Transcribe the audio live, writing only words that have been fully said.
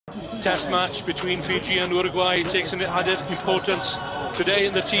Test match between Fiji and Uruguay takes an added importance today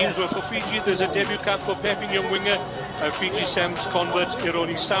in the teams. Where for Fiji, there's a debut cap for pepping young winger Fiji Sems convert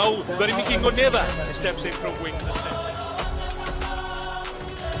Eroni Sau. But Mckee never steps in from wing to centre.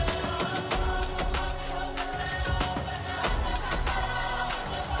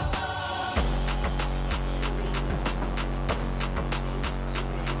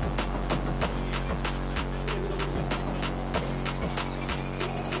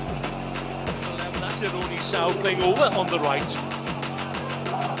 Eroni Sau playing over on the right.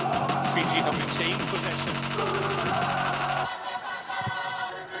 Fiji have retained possession.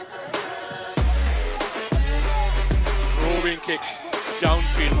 Throwing kick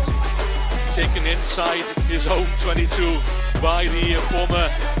downfield, taken inside his own 22 by the former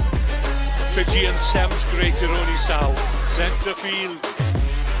Fijian Sems great Eroni Sau. Centre field.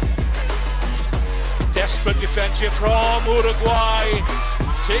 Desperate defence here from Uruguay.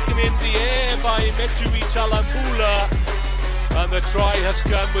 Taken in the air by Mckee, and the try has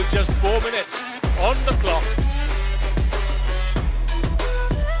come with just 4 minutes on the clock.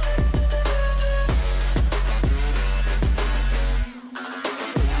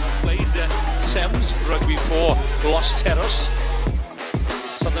 Played Sems Rugby for Los Terros,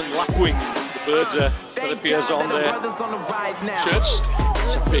 Southern Lapwing, the bird that appears on their shirts.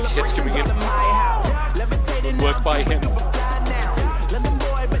 It's a big hit coming in. Good work by him.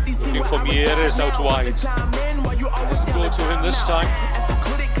 Looking for Mieres out wide. Doesn't go to him this time.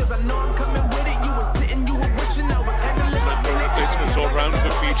 Replacements all round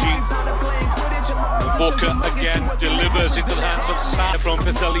for Fiji. Boca again delivers into the hands of Sa from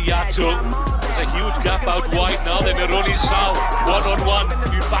Pitaliato. There's a huge gap out wide now. Then Eroni Sau, one-on-one.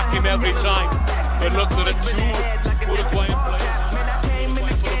 You back him every time. But look, there are two Uruguayan players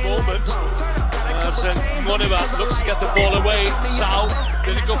for a moment. As Moneva looks to get the ball away. Sau,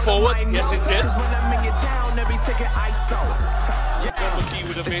 did it go forward? Yes, it did. Mckee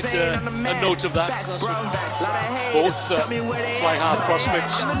would have made a note of that. Both fly half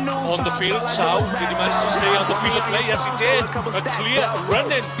prospects on the field. Sau, did he manage to stay on the field play? Yes, he did. A clear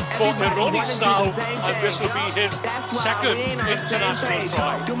run-in for Eroni Sau, and this will be his second international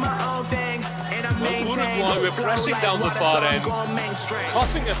try. Uruguay were pressing down the far end,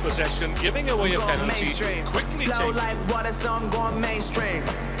 coughing at possession, giving away a penalty, quickly taken. Like water, so I'm going mainstream.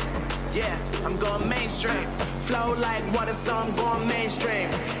 Yeah, I'm going mainstream. Flow like water, so I'm going mainstream.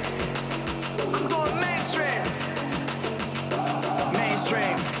 I'm going mainstream.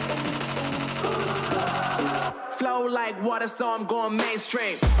 Mainstream. Flow like water, so I'm going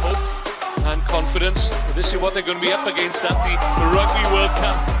mainstream. Hope and confidence. This is what they're going to be up against at the Rugby World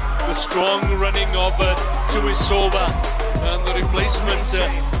Cup. The strong running of Tuisova and the replacement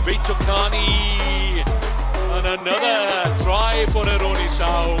Veitokani, and another try for Eroni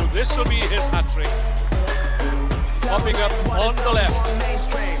Sau. This will be his hat-trick. Popping up on the left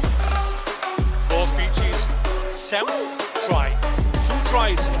for Fiji's 7th try. 2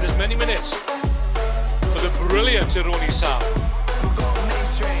 tries in as many minutes for the brilliant Eroni Sau.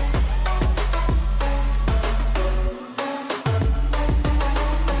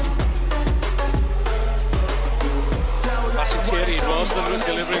 It was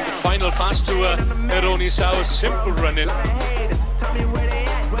delivering the final pass to Eroni Sau, a simple run-in.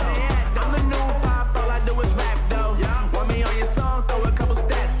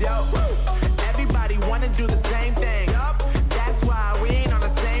 Everybody wanna do the same thing. That's why we ain't on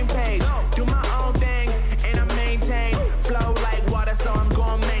the same page. Do my own thing and I maintain. Flow like water, so I'm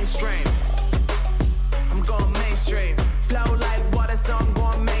going mainstream. I'm going mainstream. Flow like water, so I'm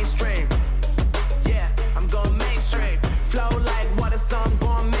going mainstream. Yeah, I'm going mainstream. Flow like water, so I'm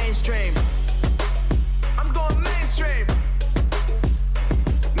going mainstream. I'm going mainstream.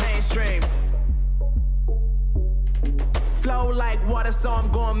 Mainstream. Flow like water, so I'm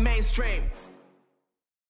going mainstream.